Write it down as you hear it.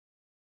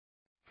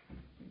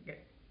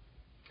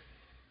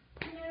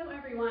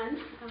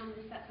everyone.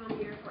 It's that time of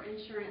year for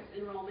insurance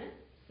enrollment.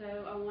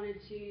 So I wanted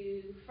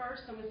to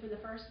I'm going to spend the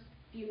first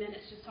few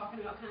minutes just talking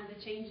about kind of the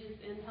changes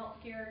in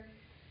healthcare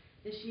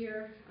this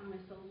year.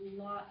 It's a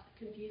lot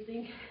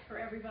confusing for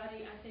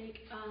everybody, I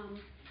think.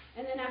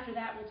 And then after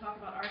that, we'll talk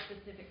about our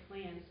specific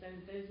plans. So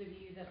those of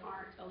you that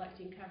aren't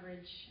electing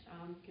coverage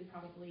can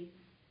probably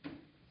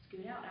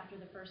scoot out after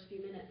the first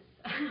few minutes.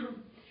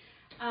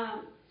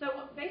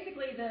 So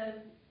basically,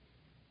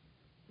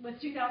 with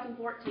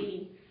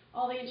 2014,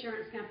 all the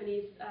insurance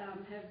companies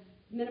have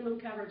minimum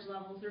coverage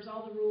levels. There's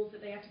all the rules that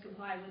they have to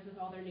comply with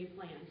all their new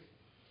plans.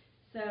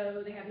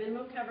 So they have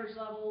minimum coverage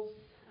levels.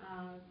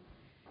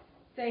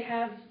 They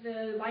have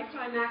the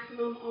lifetime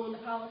maximum on the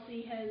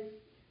policy has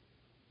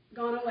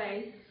gone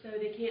away, so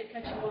they can't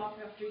cut you off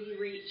after you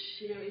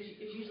reach,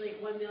 it's usually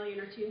at $1 million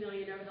or $2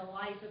 million over the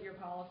life of your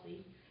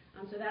policy.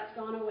 So that's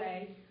gone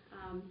away.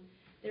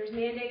 There's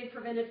mandated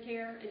preventive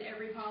care in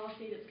every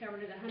policy that's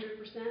covered at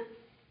 100%.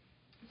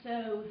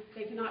 So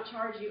they cannot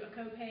charge you a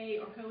copay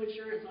or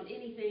coinsurance on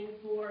anything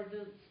for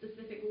the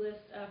specific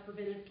list of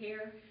preventive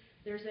care.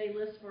 There's a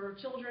list for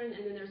children,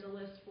 and then there's a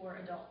list for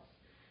adults.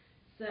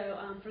 So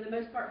for the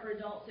most part, for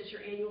adults, it's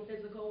your annual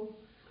physical,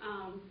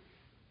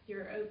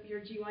 your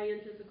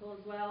GYN physical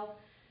as well.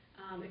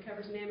 It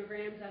covers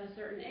mammograms at a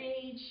certain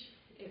age.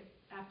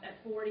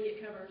 At 40,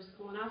 it covers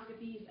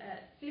colonoscopies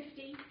at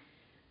 50.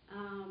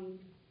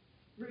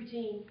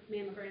 Routine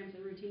mammograms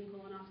and routine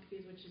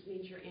colonoscopies, which just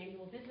means your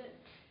annual visit,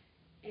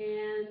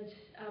 and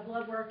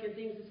blood work and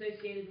things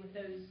associated with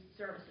those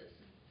services.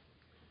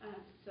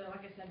 So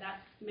like I said,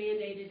 that's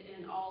mandated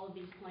in all of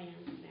these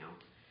plans now.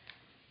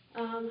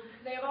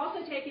 They have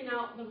also taken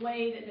out the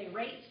way that they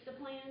rate the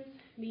plans,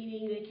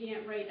 meaning they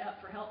can't rate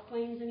up for health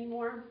claims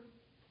anymore.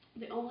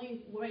 The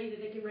only way that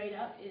they can rate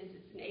up is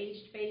it's an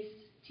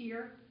age-based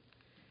tier.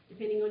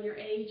 Depending on your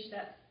age,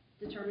 that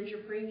determines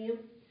your premium.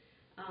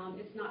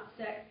 It's not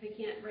sex. They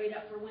can't rate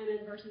up for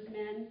women versus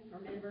men or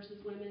men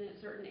versus women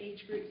at certain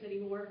age groups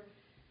anymore.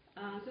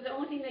 So the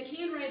only thing they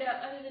can rate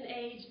up other than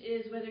age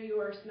is whether you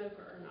are a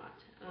smoker or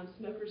not.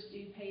 Smokers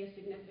do pay a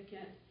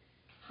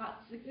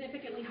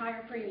significantly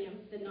higher premium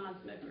than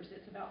non-smokers.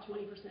 It's about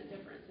 20%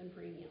 difference in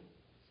premium.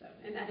 So,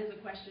 and that is a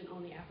question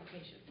on the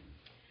application.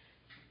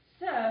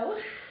 So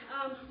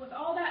with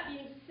all that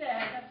being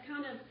said, that's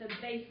kind of the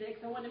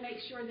basics. I want to make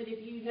sure that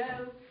if you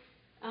know,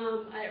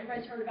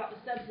 everybody's heard about the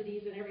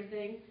subsidies and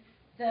everything.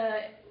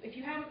 If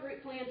you have a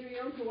group plan through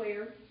your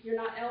employer, you're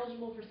not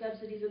eligible for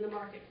subsidies in the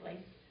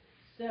marketplace.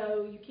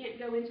 So you can't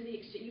go into the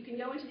exchange. You can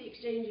go into the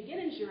exchange and get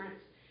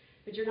insurance,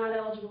 but you're not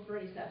eligible for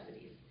any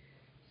subsidies.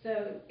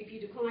 So if you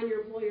decline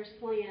your employer's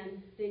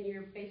plan, then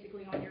you're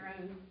basically on your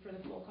own for the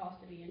full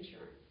cost of the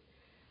insurance.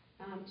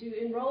 To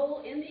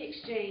enroll in the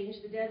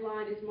exchange, the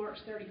deadline is March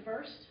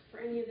 31st for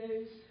any of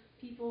those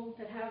people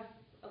that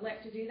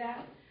elect to do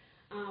that.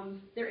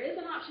 There is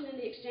an option in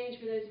the exchange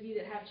for those of you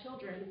that have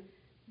children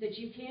that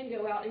you can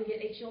go out and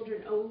get a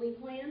children-only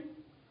plan.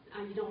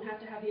 You don't have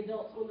to have the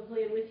adults on the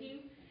plan with you,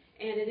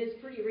 and it is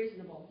pretty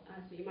reasonable,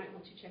 so you might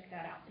want to check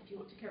that out if you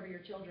want to cover your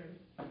children.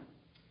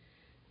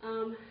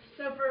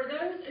 So for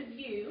those of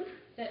you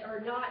that are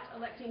not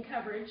electing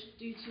coverage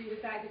due to the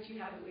fact that you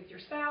have it with your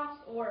spouse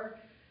or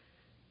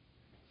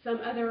some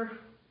other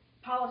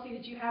policy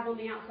that you have on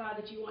the outside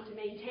that you want to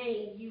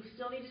maintain, you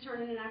still need to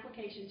turn in an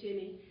application to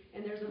me,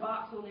 and there's a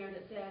box on there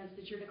that says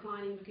that you're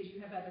declining because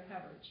you have other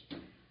coverage.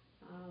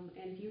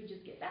 And if you would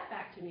just get that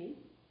back to me,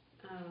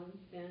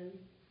 then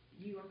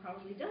you are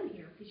probably done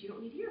here because you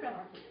don't need to hear about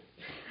our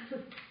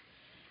plans.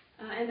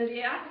 And then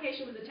the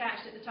application was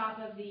attached at the top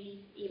of the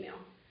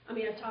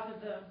top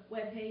of the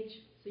web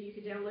page, so you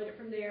can download it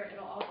from there.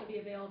 It'll also be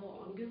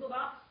available on Google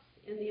Docs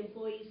in the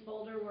employees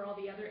folder where all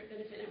the other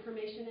benefit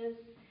information is.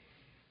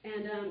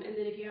 And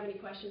then if you have any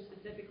questions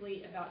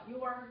specifically about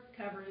your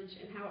coverage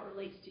and how it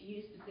relates to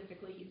you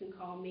specifically, you can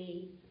call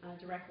me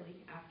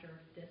directly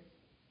after this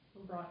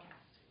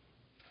broadcast.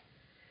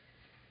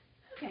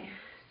 Okay,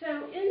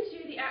 so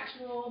into the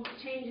actual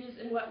changes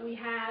in what we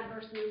had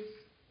versus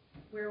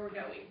where we're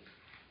going.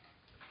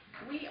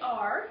 We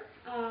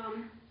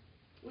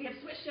have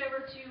switched over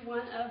to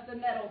one of the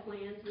metal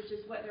plans, which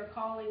is what they're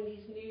calling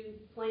these new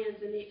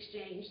plans in the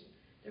exchange.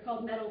 They're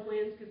called metal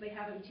plans because they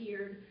have them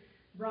tiered: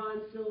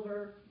 bronze,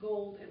 silver,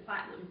 gold, and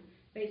platinum,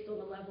 based on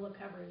the level of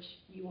coverage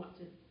you want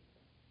to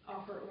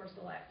offer or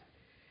select.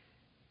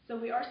 So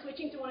we are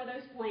switching to one of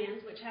those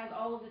plans, which has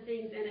all of the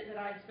things in it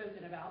that I've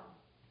spoken about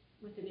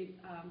with the new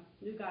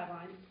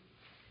guidelines.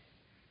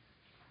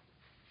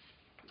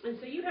 And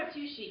so you have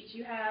two sheets.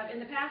 You have, in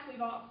the past,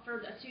 we've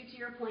offered a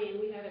two-tier plan.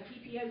 We have a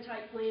PPO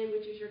type plan,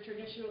 which is your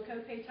traditional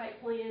copay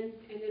type plan,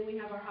 and then we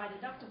have our high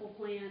deductible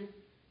plan,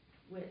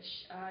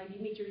 which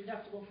you meet your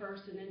deductible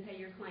first and then pay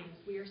your claims.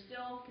 We are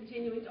still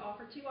continuing to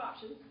offer two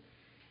options.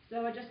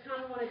 So I just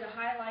kind of wanted to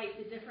highlight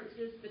the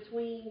differences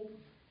between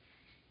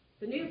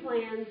the new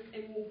plans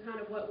and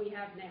kind of what we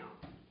have now.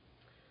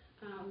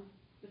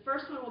 The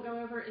first one we'll go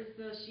over is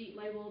the sheet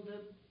labeled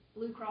the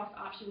Blue Cross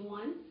Option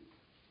 1.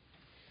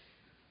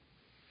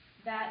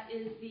 That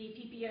is the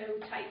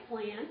PPO type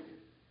plan.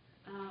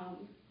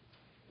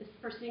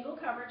 For single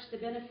coverage, the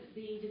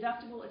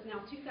deductible is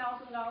now $2,000.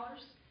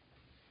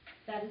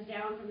 That is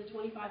down from the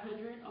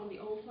 $2,500 on the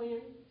old plan,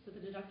 so the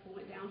deductible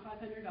went down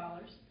 $500.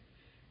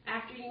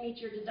 After you meet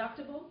your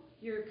deductible,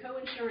 your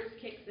coinsurance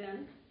kicks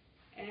in,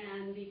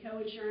 and the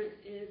coinsurance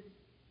is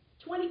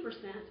 20%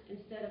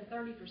 instead of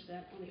 30%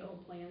 on the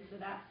old plan, so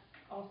that's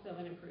also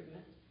an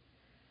improvement.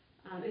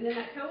 And then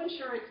that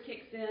coinsurance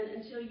kicks in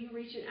until you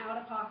reach an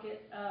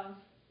out-of-pocket of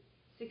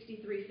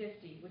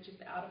 $6,350, which is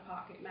the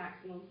out-of-pocket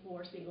maximum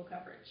for single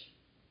coverage.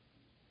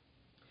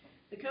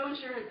 The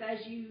coinsurance,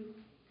 as you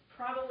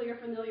probably are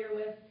familiar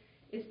with,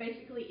 is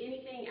basically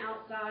anything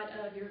outside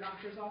of your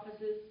doctor's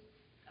offices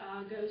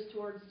goes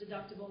towards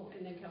deductible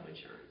and then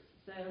coinsurance.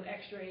 So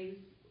x-rays,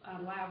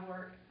 lab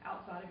work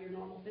outside of your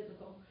normal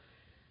physical,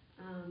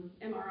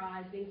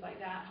 MRIs, things like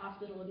that,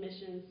 hospital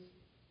admissions,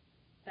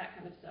 that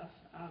kind of stuff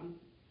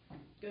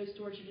goes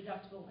towards your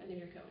deductible and then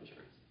your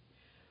coinsurance.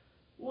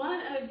 One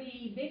of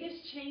the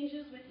biggest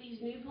changes with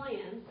these new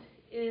plans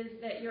is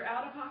that your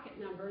out-of-pocket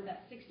number,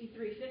 that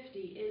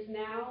 $6,350, is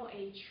now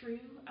a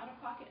true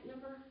out-of-pocket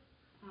number.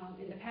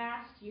 In the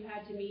past, you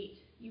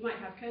might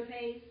have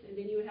co-pays, and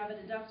then you would have a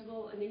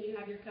deductible, and then you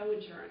have your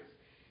coinsurance.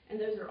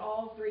 And those are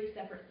all three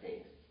separate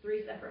things,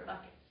 three separate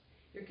buckets.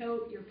 Your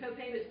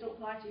co-payments don't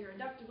apply to your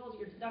deductibles,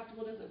 your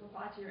deductible doesn't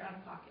apply to your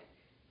out-of-pocket.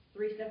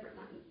 Three separate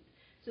lines.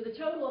 So the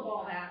total of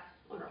all that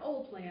on our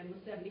old plan was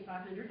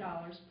 $7,500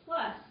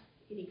 plus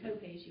any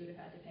co-pays you would have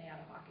had to pay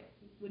out-of-pocket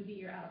would be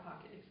your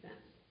out-of-pocket expense.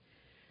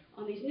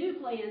 On these new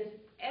plans,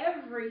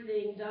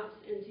 everything dumps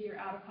into your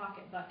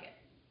out-of-pocket bucket.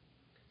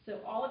 So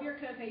all of your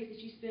co-pays that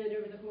you spend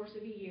over the course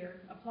of a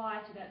year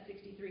apply to that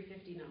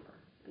 $6,350 number.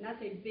 And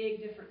that's a big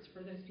difference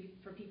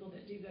for people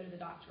that do go to the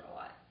doctor a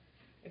lot.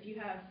 If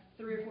you have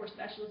 3 or 4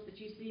 specialists that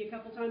you see a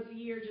couple times a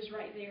year, just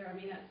right there, I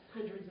mean, that's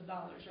hundreds of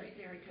dollars right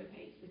there in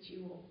co-pays that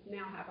you will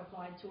now have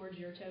applied towards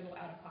your total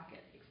out-of-pocket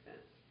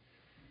expense.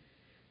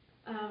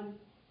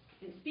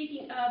 And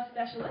speaking of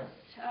specialists,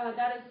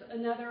 that is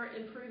another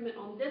improvement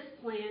on this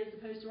plan as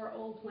opposed to our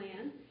old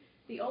plan.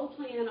 The old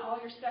plan, all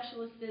your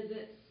specialist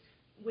visits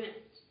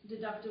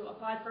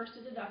applied first to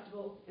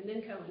deductible and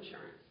then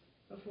coinsurance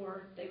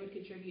before they would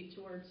contribute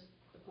towards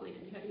the plan.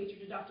 You had to meet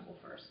your deductible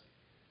first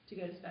to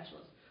go to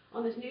specialists.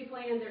 On this new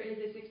plan, there is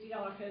a $60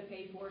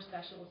 copay for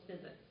specialist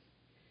visits,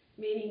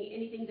 meaning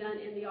anything done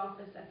in the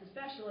office at the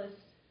specialist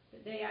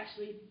that they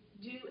actually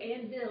do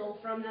and bill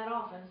from that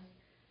office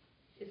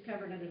is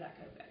covered under that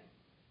copay.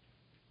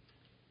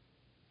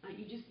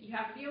 You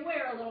have to be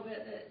aware a little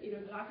bit that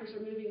the doctors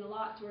are moving a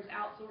lot towards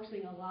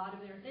outsourcing a lot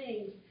of their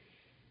things.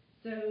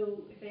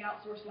 So if they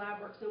outsource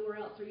lab work somewhere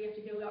else, or you have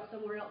to go out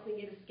somewhere else and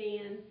get a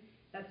scan,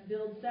 that's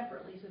billed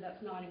separately, so that's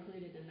not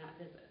included in that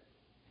visit.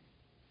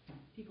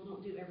 People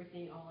don't do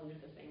everything all under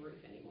the same roof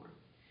anymore.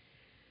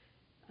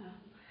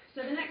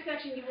 So the next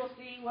section you will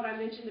see what I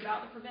mentioned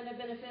about the preventive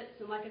benefits,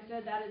 and like I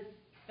said, that is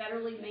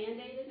federally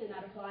mandated, and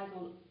that applies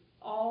on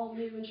all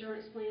new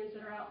insurance plans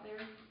that are out there.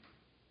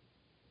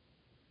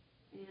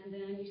 And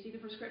then you see the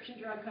prescription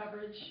drug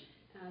coverage,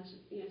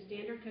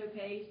 standard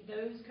copays.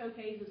 Those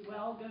copays as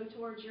well go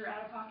towards your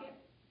out-of-pocket.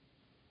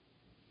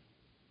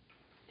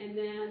 And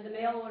then the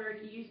mail order,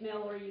 if you use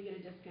mail order, you get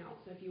a discount.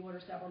 So if you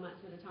order several months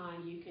at a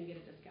time, you can get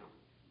a discount.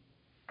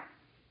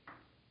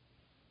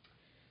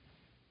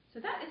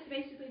 So that is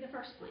basically the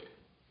first plan.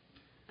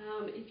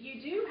 If you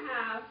do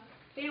have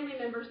family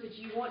members that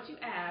you want to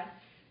add,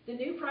 the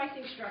new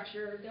pricing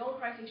structure, the old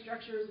pricing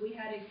structure is we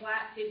had a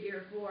flat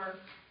figure for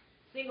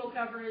single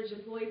coverage,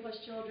 employee plus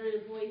children,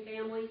 employee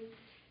family.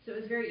 So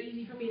it was very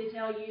easy for me to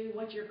tell you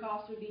what your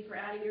cost would be for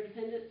adding your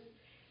dependents.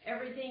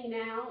 Everything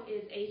now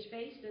is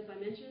age-based, as I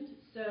mentioned.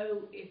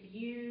 So if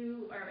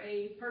you are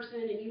a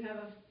person and you have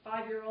a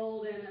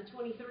 5-year-old and a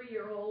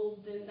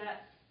 23-year-old, then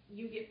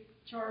you get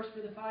charged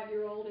for the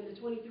 5-year-old and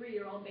the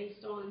 23-year-old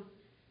based on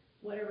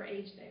whatever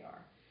age they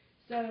are.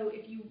 So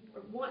if you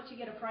want to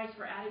get a price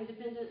for adding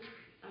dependents,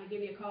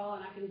 give me a call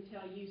and I can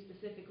tell you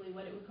specifically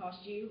what it would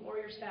cost you or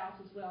your spouse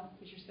as well,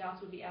 because your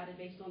spouse would be added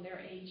based on their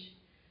age.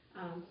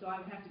 So I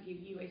would have to give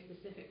you a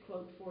specific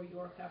quote for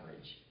your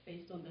coverage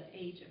based on the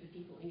age of the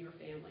people in your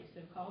family.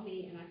 So call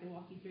me and I can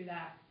walk you through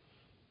that.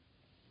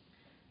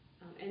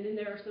 And then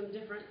there are some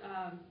different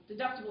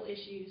deductible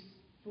issues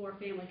for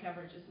family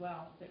coverage as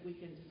well that we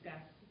can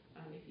discuss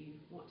if you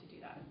want to do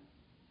that.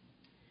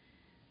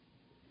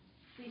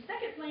 The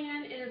second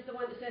plan is the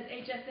one that says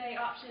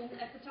HSA option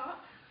at the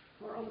top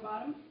or on the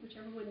bottom,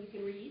 whichever one you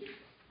can read.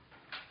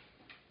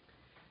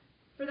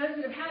 For those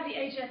that have had the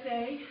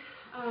HSA,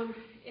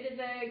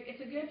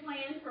 it's a good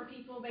plan for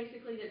people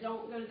basically that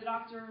don't go to the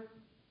doctor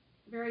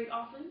very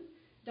often,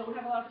 don't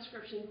have a lot of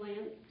prescription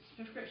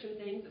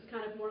things. It's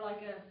kind of more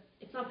like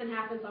if something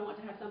happens, I want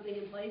to have something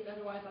in place,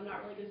 otherwise I'm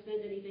not really going to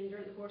spend anything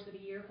during the course of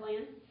a year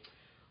plan.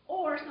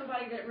 Or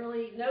somebody that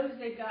really knows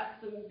they've got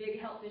some big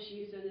health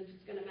issues and is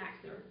just going to max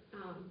their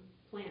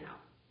plan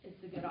out. It's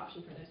a good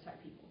option for those type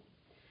of people.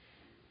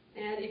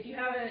 And if you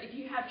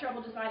have trouble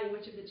deciding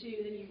which of the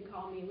two, then you can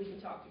call me and we can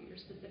talk through your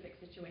specific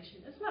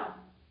situation as well.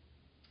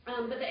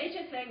 But the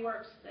HSA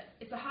works,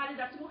 it's a high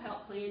deductible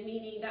health plan,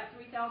 meaning that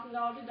 $3,000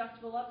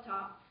 deductible up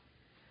top.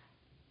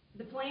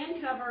 The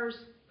plan covers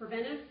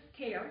preventive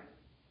care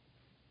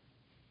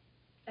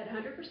at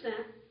 100%.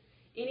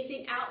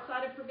 Anything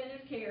outside of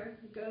preventive care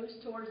goes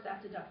towards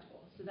that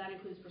deductible. So that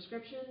includes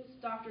prescriptions,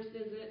 doctor's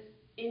visits,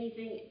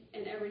 anything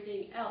and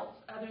everything else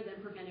other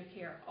than preventive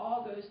care.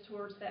 All goes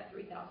towards that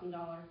 $3,000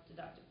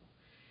 deductible.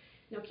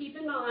 Now keep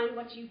in mind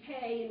what you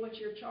pay and what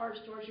you're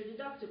charged towards your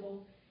deductible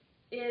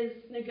is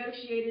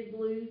negotiated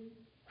Blue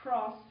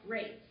Cross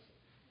rates.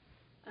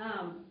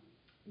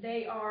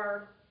 They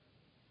are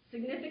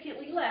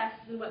significantly less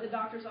than what the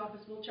doctor's office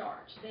will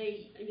charge.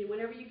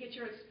 Whenever you get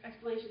your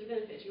explanation of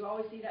benefits, you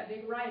always see that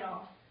big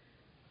write-off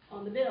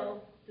on the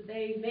bill that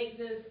they make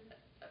the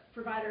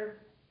provider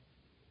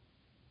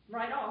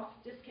write off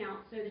discount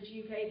so that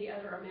you pay the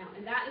other amount,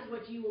 and that is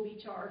what you will be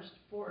charged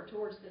for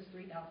towards this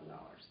 $3,000.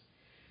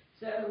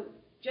 So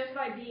just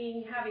by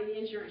having the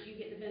insurance, you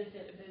get the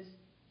benefit of those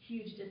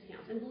huge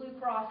discounts. And Blue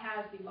Cross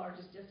has the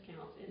largest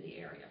discounts in the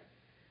area.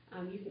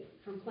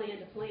 From plan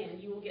to plan,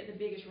 you will get the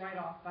biggest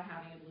write-off by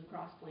having a Blue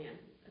Cross plan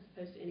as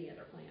opposed to any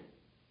other plan.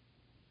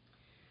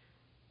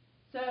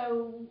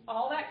 So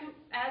all that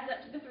adds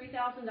up to the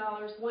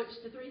 $3,000. Once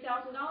the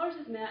 $3,000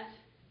 is met,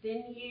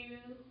 then you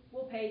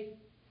will pay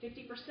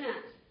 50%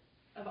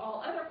 of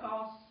all other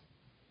costs,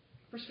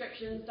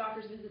 prescriptions,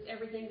 doctor's visits,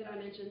 everything that I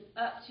mentioned,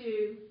 up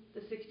to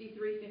the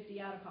 $6,350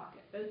 out of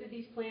pocket. Both of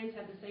these plans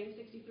have the same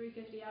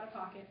 $6,350 out of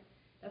pocket.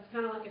 That's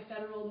kind of like a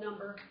federal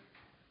number.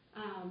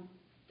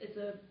 It's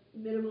a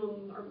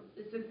minimum, or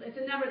it's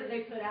a number that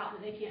they put out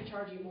that they can't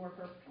charge you more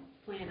per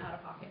plan out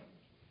of pocket.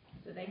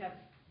 So they have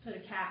put a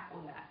cap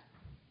on that.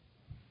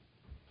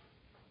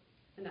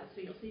 And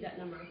so you'll see that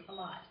number a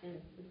lot in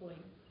employee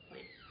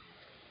plans.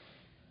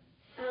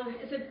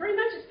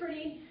 It's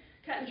pretty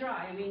cut and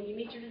dry. I mean, you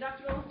meet your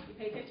deductible, you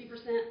pay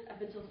 50%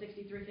 up until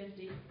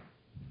 $6,350.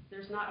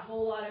 There's not a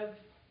whole lot of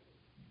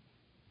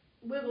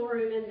wiggle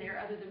room in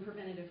there other than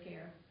preventative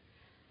care.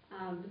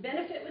 The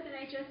benefit with an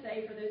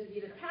HSA, for those of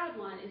you that have had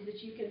one, is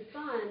that you can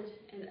fund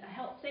a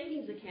health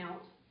savings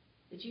account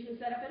that you can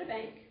set up at a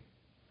bank.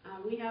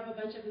 We have a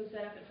bunch of them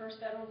set up at First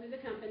Federal through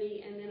the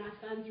company, and then I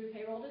fund through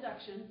payroll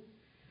deduction.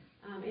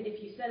 And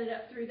if you set it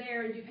up through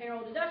there and do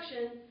payroll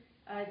deduction,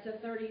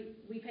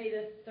 we pay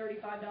the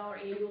 $35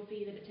 annual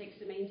fee that it takes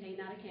to maintain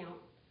that account.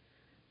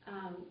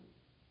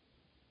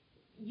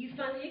 You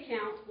fund the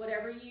account,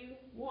 whatever you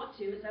want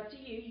to. It's up to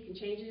you. You can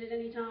change it at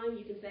any time.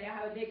 You can say, I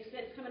have a big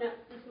expense coming up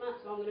this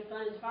month, so I'm going to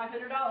fund $500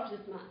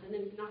 this month, and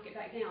then knock it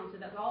back down. So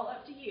that's all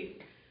up to you.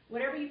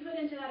 Whatever you put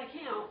into that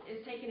account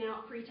is taken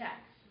out pre-tax,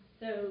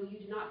 so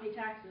you do not pay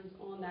taxes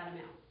on that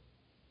amount.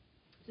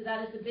 So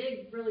that is the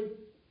big, really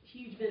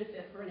huge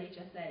benefit for an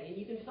HSA. And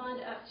you can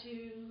fund up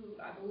to,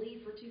 I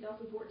believe for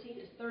 2014,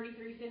 it's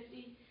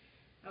 $3,350.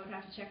 I would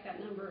have to check that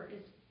number.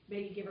 It's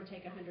maybe give or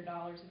take $100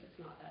 if it's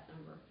not that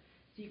number.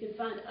 So you can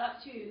fund up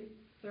to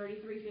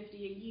 $3,350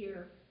 a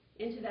year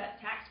into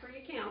that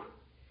tax-free account.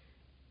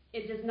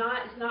 It's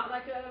not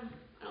like I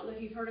don't know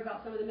if you've heard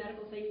about some of the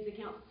medical savings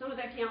accounts. Some of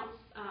the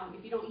accounts, if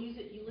you don't use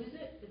it, you lose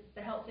it.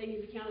 The health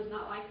savings account is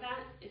not like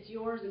that. It's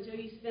yours until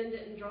you spend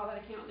it and draw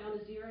that account down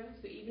to zero.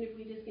 So even if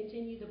we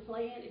discontinue the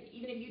plan,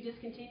 even if you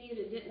discontinued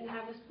and didn't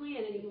have this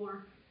plan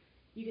anymore,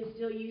 you can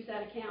still use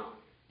that account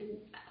and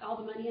all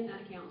the money in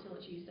that account until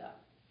it's used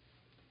up.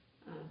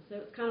 So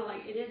it's kind of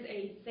like it is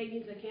a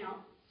savings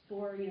account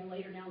for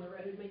later down the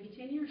road, maybe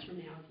 10 years from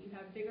now, if you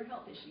have bigger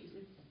health issues,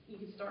 you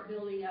can start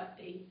building up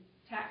a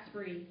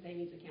tax-free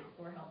savings account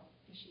for health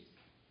issues.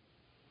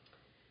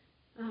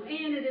 And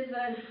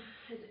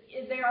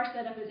they are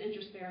set up as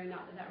interest-bearing.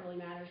 Not that really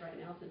matters right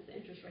now, since the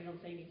interest rate on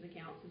savings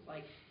accounts is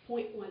like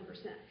 0.1%.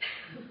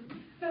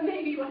 But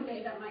maybe one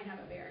day that might have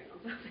a bearing on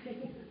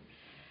something.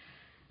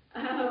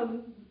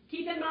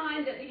 Keep in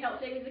mind that the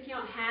health savings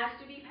account has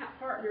to be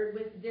partnered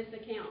with this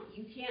account.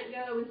 You can't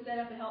go and set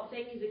up a health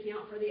savings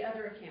account for the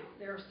other account.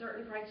 There are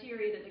certain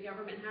criteria that the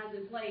government has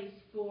in place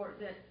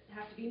that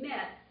have to be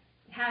met.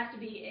 It has to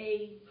be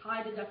a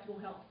high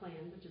deductible health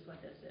plan, which is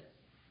what this is.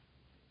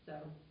 So,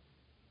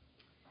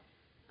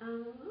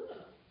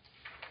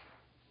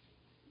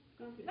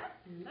 going through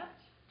that and that.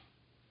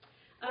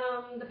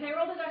 The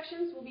payroll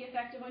deductions will be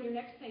effective on your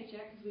next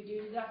paycheck because we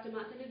do deduct a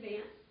month in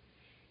advance.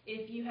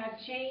 If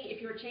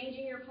you're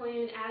changing your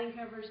plan, adding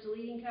coverage,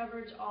 deleting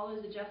coverage, all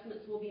those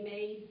adjustments will be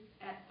made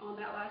on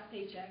that last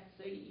paycheck.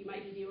 So you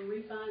might do a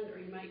refund, or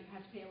you might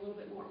have to pay a little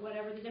bit more,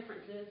 whatever the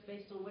difference is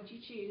based on what you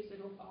choose.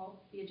 It'll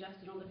all be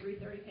adjusted on the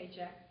 3/30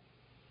 paycheck.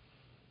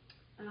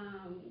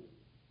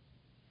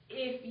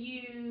 If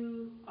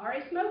you are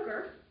a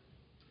smoker,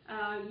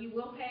 you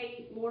will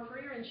pay more for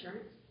your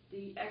insurance.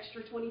 The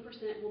extra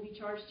 20% will be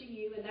charged to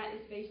you, and that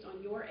is based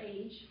on your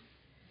age.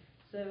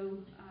 So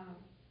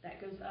that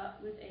goes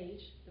up with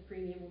age. The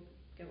premium will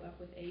go up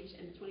with age,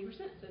 and the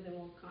 20%, so then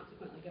will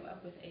consequently go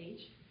up with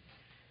age.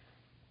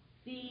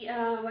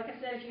 Like I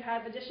said, if you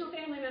have additional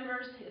family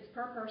members, it's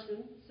per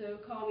person, so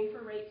call me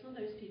for rates on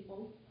those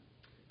people.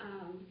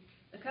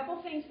 A couple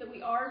things that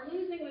we are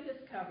losing with this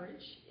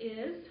coverage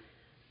is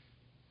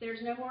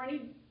there's no more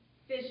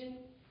vision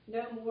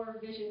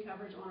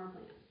coverage on our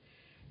plans.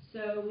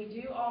 So we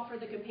do offer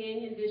the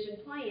companion vision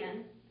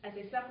plan as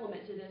a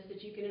supplement to this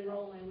that you can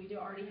enroll in. We do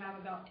already have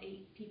about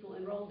 8 people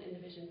enrolled in the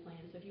vision plan.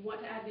 So if you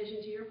want to add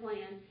vision to your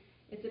plan,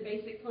 it's a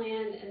basic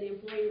plan, and the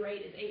employee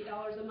rate is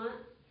 $8 a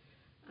month.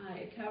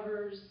 It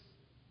covers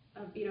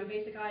a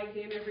basic eye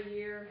exam every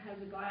year, has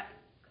a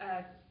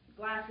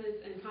glasses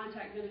and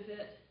contact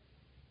benefit,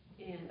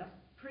 and that's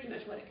pretty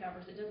much what it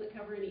covers. It doesn't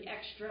cover any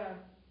extra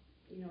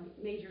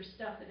major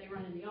stuff that they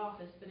run in the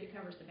office, but it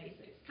covers the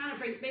basics. Kind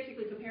of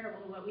basically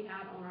comparable to what we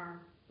have on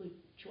our Blue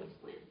Choice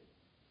plan.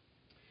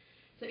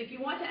 So if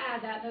you want to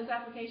add that, those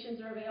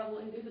applications are available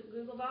in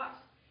Google Docs.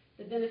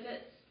 The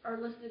benefits are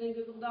listed in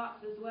Google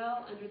Docs as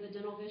well under the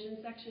dental vision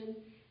section,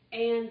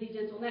 and the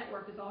dental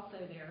network is also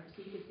there,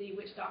 so you can see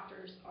which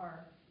doctors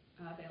are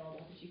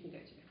available that you can go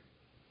to.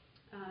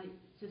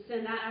 To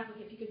send that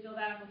if you can fill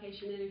that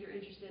application in if you're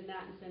interested in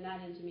that, and send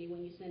that in to me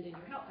when you send in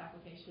your health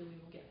application, we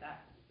will get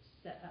that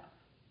set up.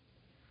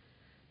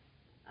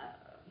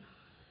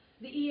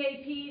 The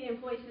EAP, the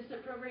Employee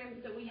Assistant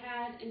Program that we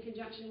had in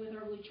conjunction with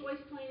our Blue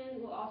Choice plan,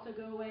 will also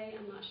go away.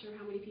 I'm not sure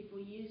how many people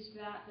used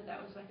that, but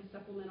that was like a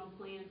supplemental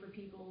plan for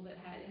people that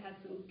had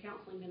some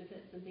counseling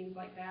benefits and things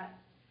like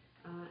that,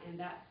 and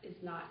that is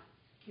not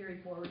carried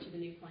forward to the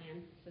new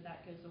plan, so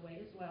that goes away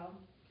as well.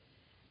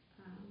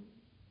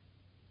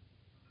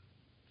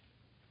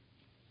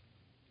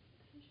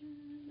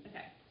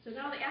 Okay, so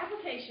now the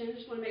application,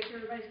 just want to make sure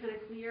everybody's kind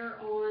of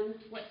clear on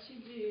what to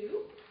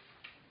do.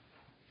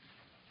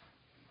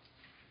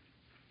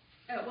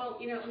 Oh, well,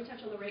 let me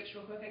touch on the rates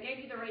real quick. I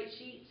gave you the rate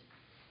sheet.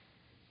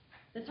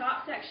 The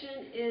top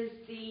section is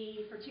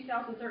for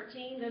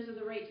 2013, those are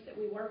the rates that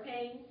we were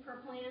paying per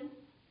plan.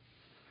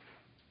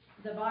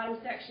 The bottom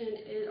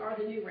section are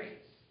the new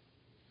rates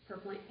per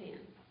plan.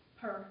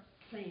 Excuse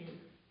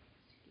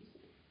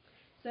me.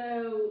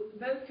 So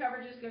both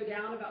coverages go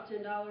down about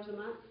 $10 a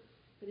month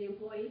for the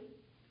employee,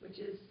 which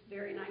is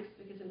very nice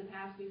because in the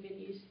past we've been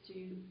used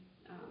to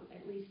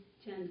at least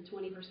 10 to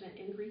 20%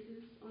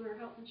 increases on our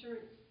health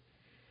insurance.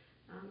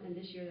 And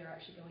this year they're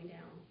actually going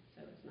down,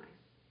 so it's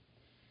nice.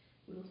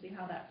 We will see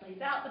how that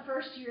plays out the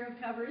first year of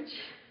coverage.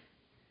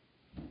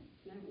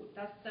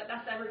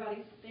 That's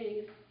everybody's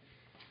thing.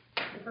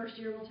 The first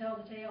year will tell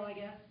the tale, I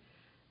guess.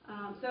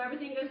 So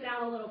everything goes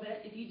down a little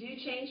bit. If you do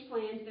change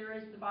plans,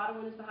 the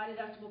bottom one is the high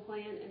deductible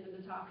plan, and then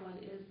the top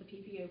one is the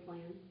PPO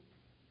plan.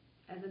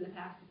 As in the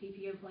past, the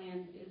PPO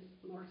plan is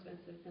more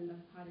expensive than the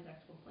high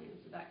deductible plan,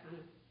 so that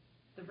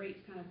the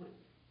rates kind of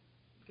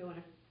go in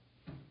a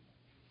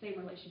same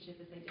relationship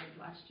as they did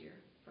last year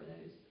for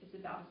those. It's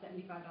about a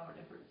 $75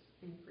 difference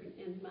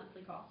in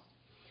monthly cost.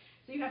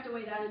 So you have to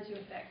weigh that into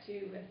effect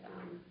too with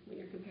when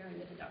you're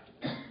comparing the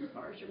deductibles as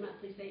far as your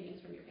monthly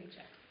savings from your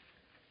paycheck.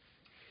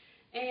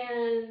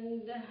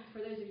 And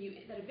for those of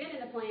you that have been in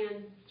the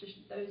plan, just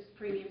those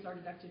premiums are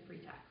deducted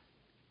pre-tax.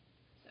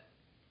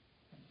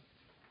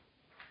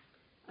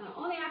 So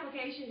on the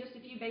application, just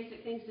a few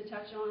basic things to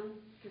touch on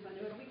because I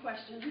know it'll be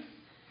questions.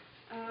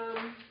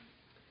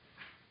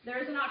 There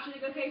is an option to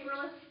go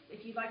paperless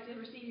if you'd like to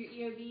receive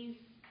your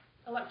EOBs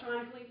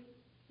electronically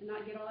and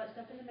not get all that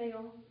stuff in the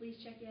mail. Please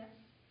check yes.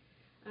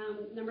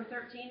 Number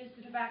 13 is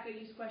the tobacco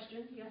use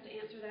question. You have to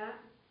answer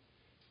that.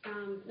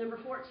 Number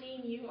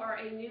 14, you are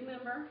a new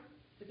member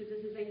because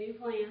this is a new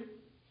plan.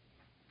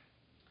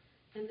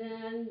 And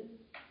then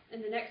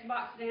in the next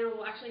box down,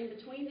 well, actually in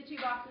between the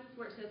two boxes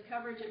where it says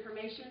coverage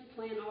information,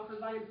 plan offered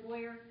by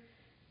employer,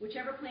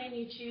 whichever plan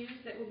you choose,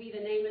 that will be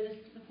the name of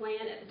the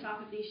plan at the top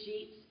of these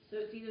sheets. So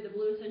it's either the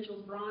Blue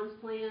Essentials Bronze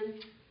plan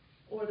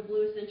or the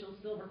Blue Essentials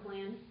Silver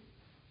plan.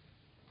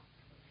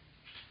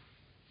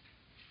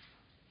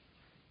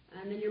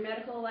 And then your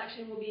medical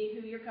election will be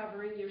who you're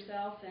covering,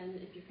 yourself, and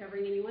if you're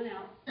covering anyone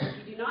else.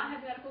 If you do not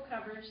have medical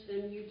coverage,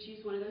 then you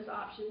choose one of those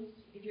options.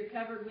 If you're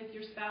covered with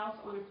your spouse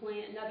on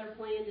another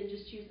plan, then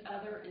just choose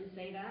other and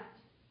say that.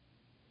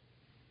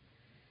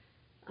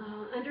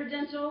 Under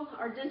dental,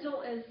 our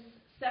dental is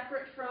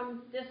separate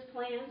from this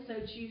plan, so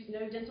choose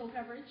no dental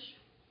coverage.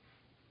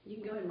 You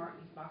can go ahead and mark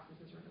these boxes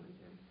as we're going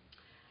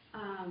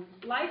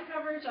through. Life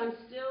coverage,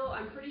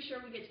 I'm pretty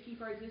sure we get to keep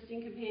our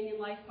existing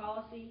companion life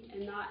policy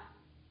and not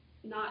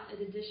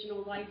an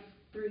additional life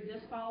through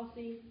this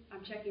policy. I'm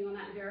checking on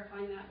that and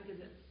verifying that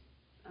because it's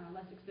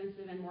less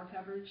expensive and more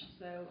coverage.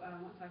 So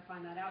once I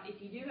find that out,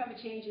 if you do have a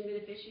change in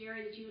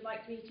beneficiary that you would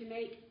like me to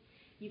make,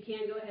 you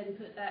can go ahead and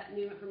put that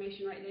new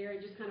information right there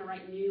and just kind of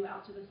write new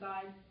out to the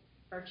side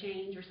or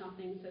change or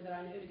something so that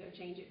I know to go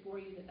change it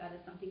for you, that is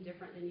something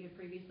different than you had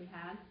previously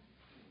had.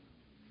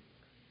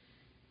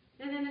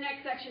 And then the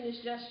next section is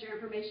just your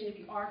information if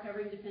you are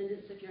covering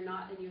dependents. If you're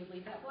not, then you would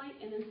leave that blank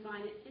and then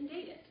sign it and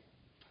date it.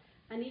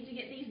 I need to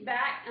get these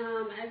back.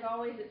 As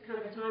always, it's kind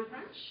of a time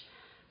crunch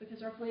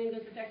because our plan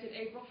goes effective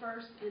April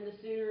 1st, and the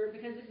sooner,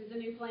 because this is a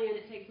new plan,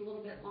 it takes a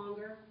little bit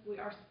longer. We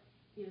are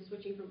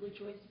switching from Blue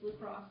Choice to Blue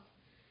Cross.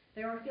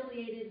 They are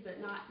affiliated,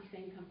 but not the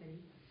same company.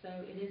 So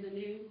it is a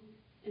new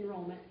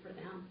enrollment for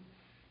them.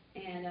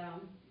 And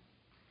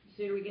the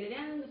sooner we get it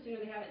in, the sooner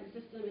they have it in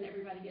the system and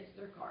everybody gets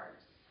their cards.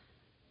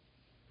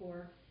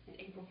 for an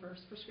April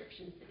 1st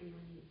prescriptions that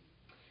anyone needs.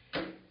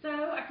 So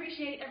I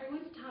appreciate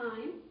everyone's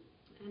time.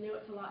 I know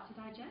it's a lot to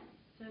digest,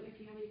 so if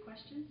you have any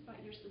questions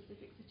about your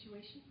specific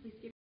situation, please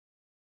give